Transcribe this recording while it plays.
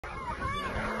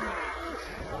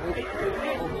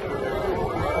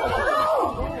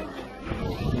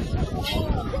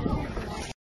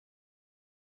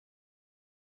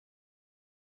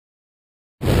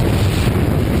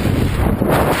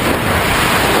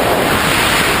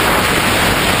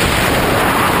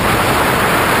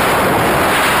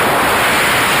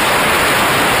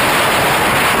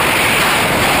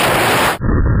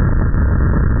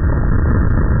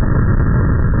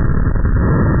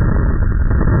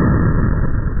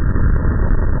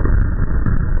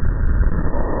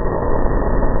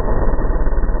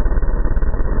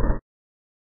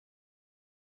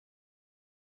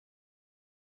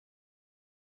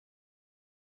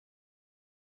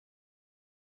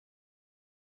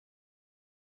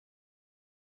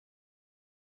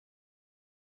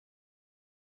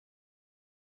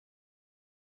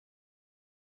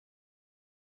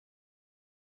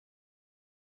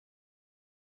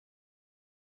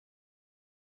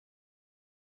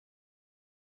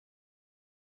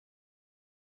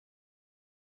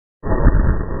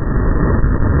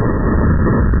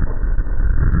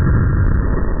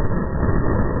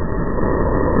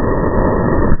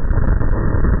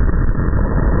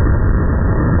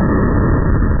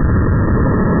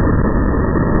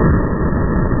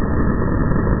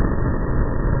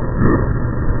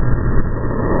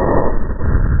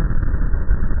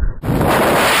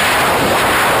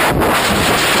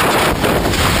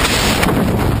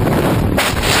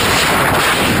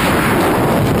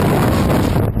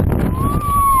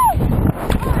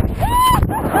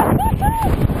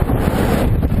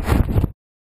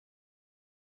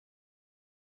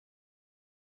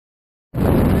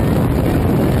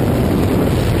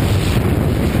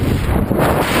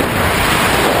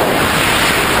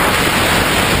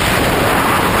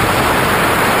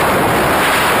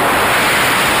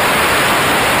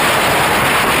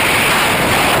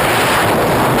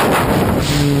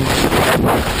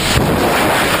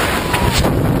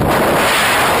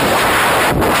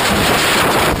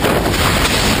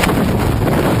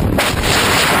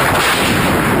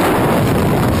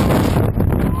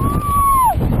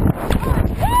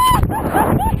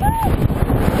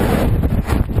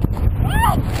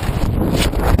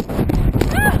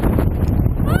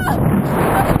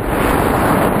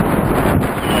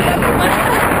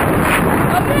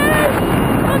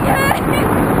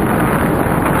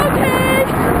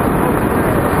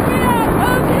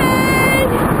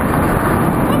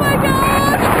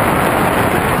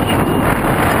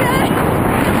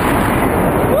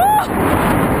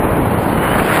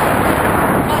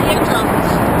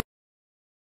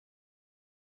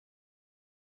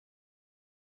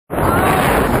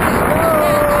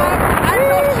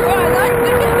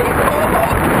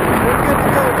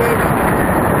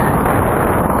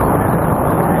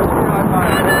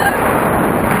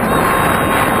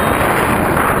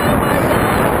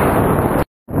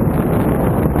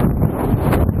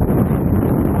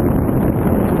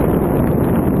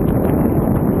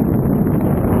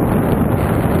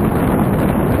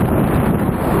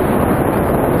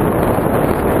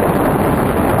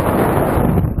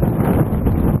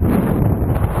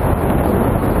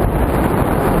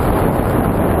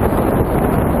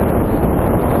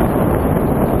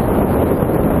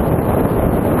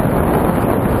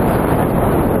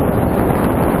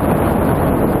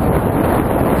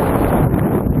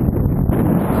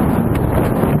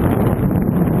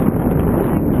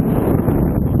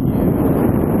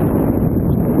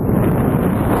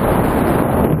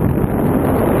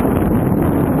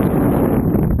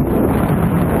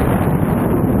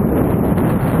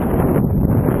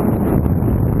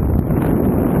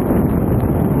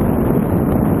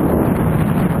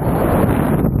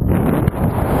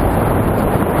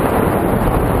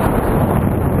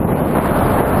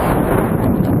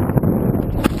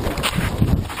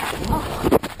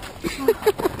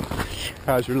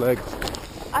How's your legs?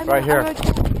 Right here.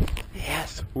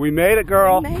 Yes, we made it,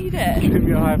 girl. We made it. Give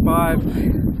me a high five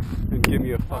and give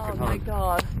me a fucking hug. Oh my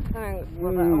God.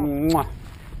 Mwah.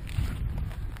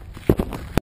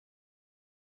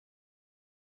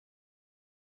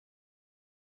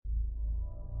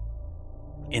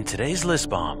 In today's List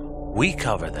Bomb, we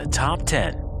cover the top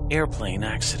 10 airplane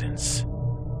accidents.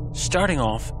 Starting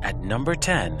off at number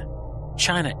 10,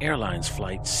 China Airlines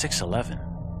Flight 611.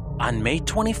 On May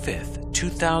 25th,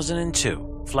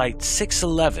 2002, Flight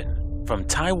 611 from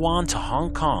Taiwan to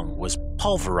Hong Kong was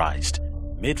pulverized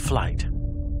mid-flight.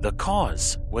 The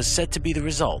cause was said to be the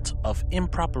result of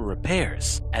improper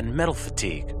repairs and metal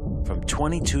fatigue from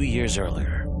 22 years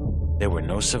earlier. There were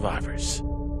no survivors.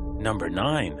 Number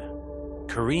 9.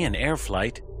 Korean Air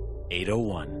Flight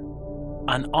 801.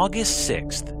 On August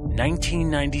 6,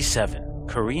 1997,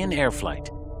 Korean Air Flight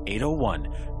 801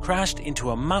 crashed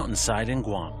into a mountainside in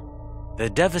Guam. The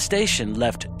devastation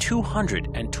left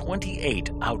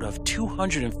 228 out of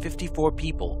 254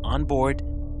 people on board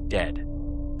dead.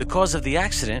 The cause of the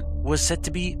accident was said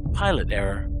to be pilot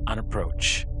error on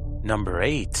approach. Number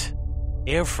 8.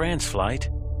 Air France Flight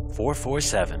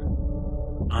 447.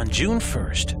 On June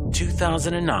 1st,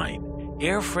 2009,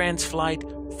 Air France Flight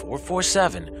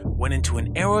 447 went into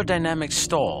an aerodynamic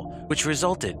stall, which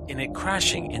resulted in it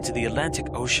crashing into the Atlantic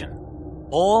Ocean.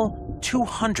 All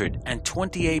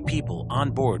 228 people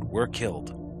on board were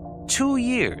killed. 2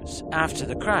 years after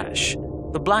the crash,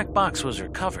 the black box was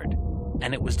recovered,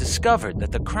 and it was discovered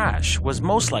that the crash was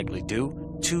most likely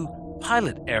due to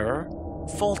pilot error,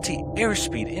 faulty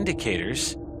airspeed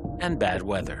indicators, and bad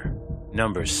weather.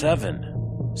 Number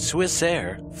 7. Swiss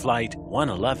Air Flight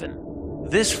 111.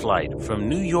 This flight from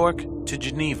New York to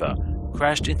Geneva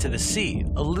crashed into the sea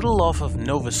a little off of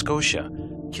Nova Scotia,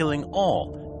 killing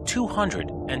all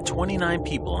 229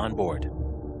 people on board.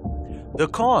 The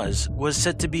cause was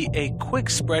said to be a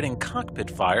quick-spreading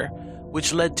cockpit fire,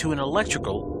 which led to an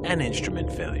electrical and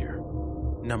instrument failure.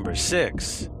 Number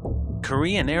 6.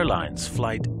 Korean Airlines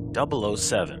Flight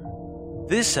 007.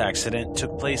 This accident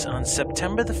took place on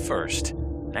September the 1st,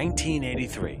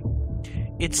 1983.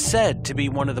 It's said to be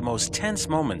one of the most tense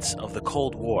moments of the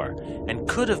Cold War and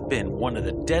could have been one of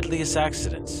the deadliest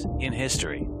accidents in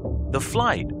history. The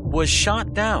flight was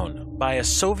shot down by a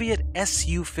Soviet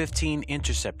Su-15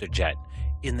 interceptor jet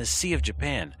in the Sea of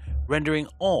Japan, rendering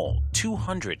all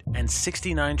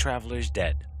 269 travelers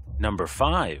dead. Number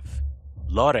 5.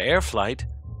 Lauda Air Flight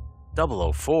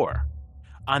 004.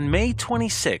 On May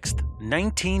 26,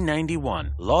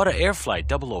 1991, Lauda Air Flight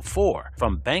 004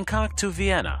 from Bangkok to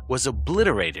Vienna was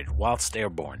obliterated whilst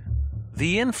airborne.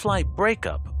 The in-flight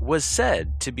breakup was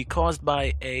said to be caused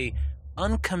by a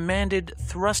uncommanded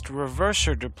thrust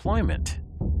reverser deployment.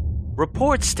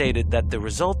 Reports stated that the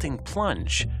resulting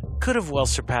plunge could have well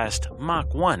surpassed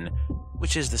Mach 1,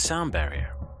 which is the sound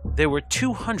barrier. There were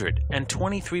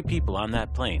 223 people on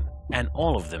that plane, and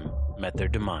all of them met their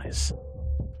demise.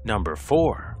 Number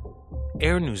 4.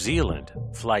 Air New Zealand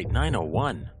Flight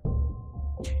 901.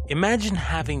 Imagine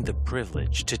having the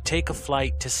privilege to take a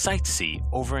flight to sightsee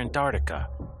over Antarctica,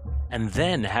 and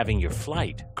then having your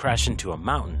flight crash into a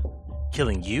mountain,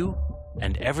 killing you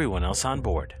and everyone else on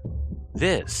board.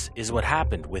 This is what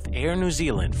happened with Air New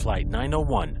Zealand Flight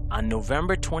 901 on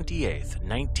November 28,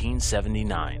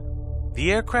 1979.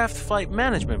 The aircraft flight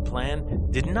management plan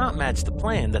did not match the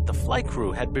plan that the flight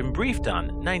crew had been briefed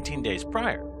on 19 days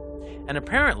prior, and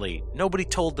apparently nobody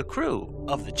told the crew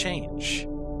of the change.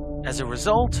 As a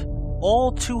result,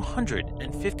 all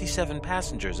 257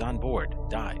 passengers on board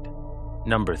died.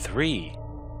 Number 3.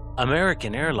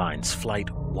 American Airlines Flight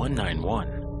 191.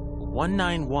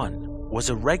 191 was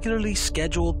a regularly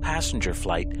scheduled passenger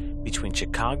flight between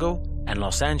Chicago and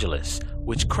Los Angeles,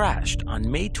 which crashed on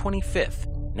May 25,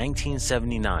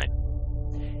 1979.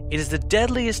 It is the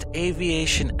deadliest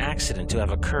aviation accident to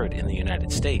have occurred in the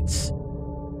United States.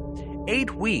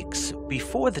 8 weeks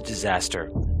before the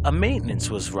disaster, a maintenance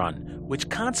was run, which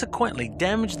consequently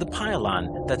damaged the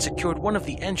pylon that secured one of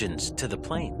the engines to the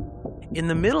plane. In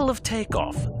the middle of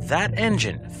takeoff, that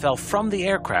engine fell from the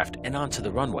aircraft and onto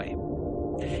the runway.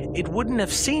 It wouldn't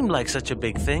have seemed like such a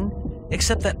big thing,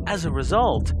 except that as a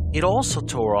result, it also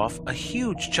tore off a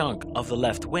huge chunk of the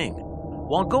left wing.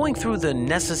 While going through the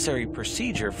necessary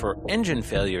procedure for engine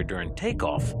failure during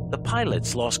takeoff, the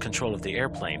pilots lost control of the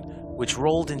airplane, which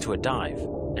rolled into a dive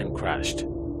and crashed.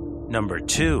 Number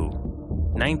 2.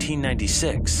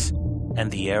 1996 and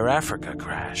the Air Africa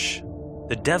crash.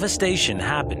 The devastation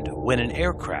happened when an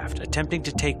aircraft attempting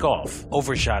to take off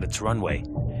overshot its runway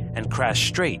and crashed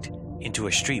straight into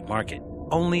a street market.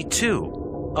 Only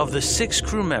 2 of the 6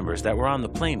 crew members that were on the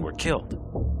plane were killed.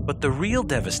 But the real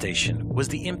devastation was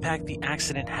the impact the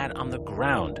accident had on the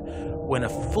ground when a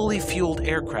fully fueled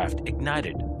aircraft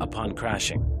ignited upon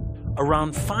crashing.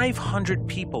 Around 500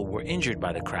 people were injured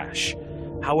by the crash.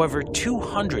 However,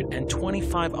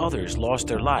 225 others lost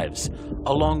their lives,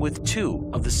 along with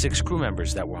 2 of the 6 crew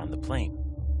members that were on the plane.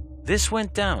 This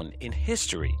went down in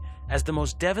history as the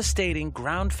most devastating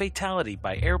ground fatality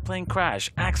by airplane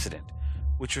crash accident,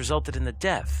 which resulted in the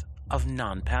death of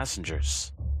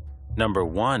non-passengers. Number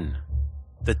 1.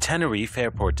 The Tenerife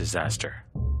Airport Disaster.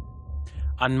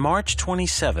 On March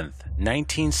 27,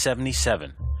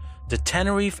 1977, the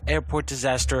Tenerife Airport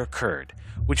disaster occurred,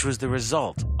 which was the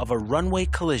result of a runway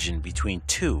collision between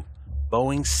 2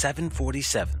 Boeing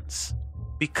 747s.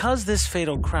 Because this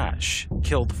fatal crash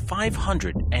killed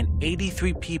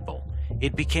 583 people,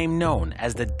 it became known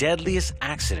as the deadliest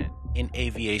accident in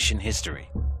aviation history.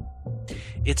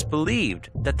 It's believed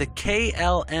that the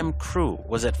KLM crew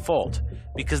was at fault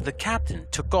because the captain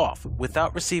took off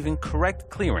without receiving correct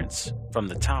clearance from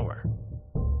the tower.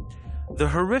 The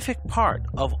horrific part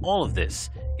of all of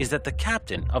this is that the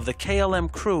captain of the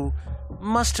KLM crew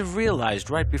must have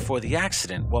realized right before the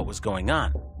accident what was going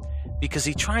on, because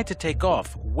he tried to take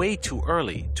off way too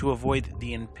early to avoid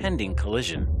the impending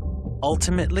collision.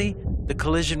 Ultimately, the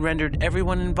collision rendered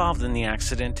everyone involved in the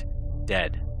accident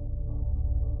dead.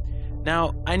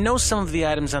 Now, I know some of the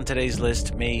items on today's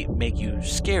list may make you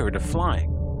scared of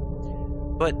flying,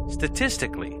 but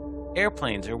statistically,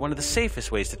 airplanes are one of the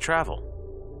safest ways to travel.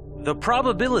 The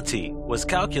probability was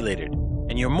calculated,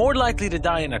 and you're more likely to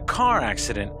die in a car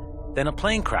accident than a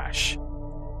plane crash.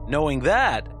 Knowing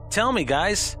that, tell me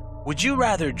guys, would you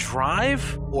rather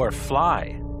drive or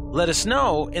fly? Let us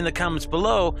know in the comments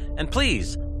below, and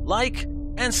please like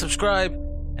and subscribe.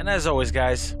 And as always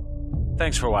guys,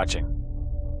 thanks for watching.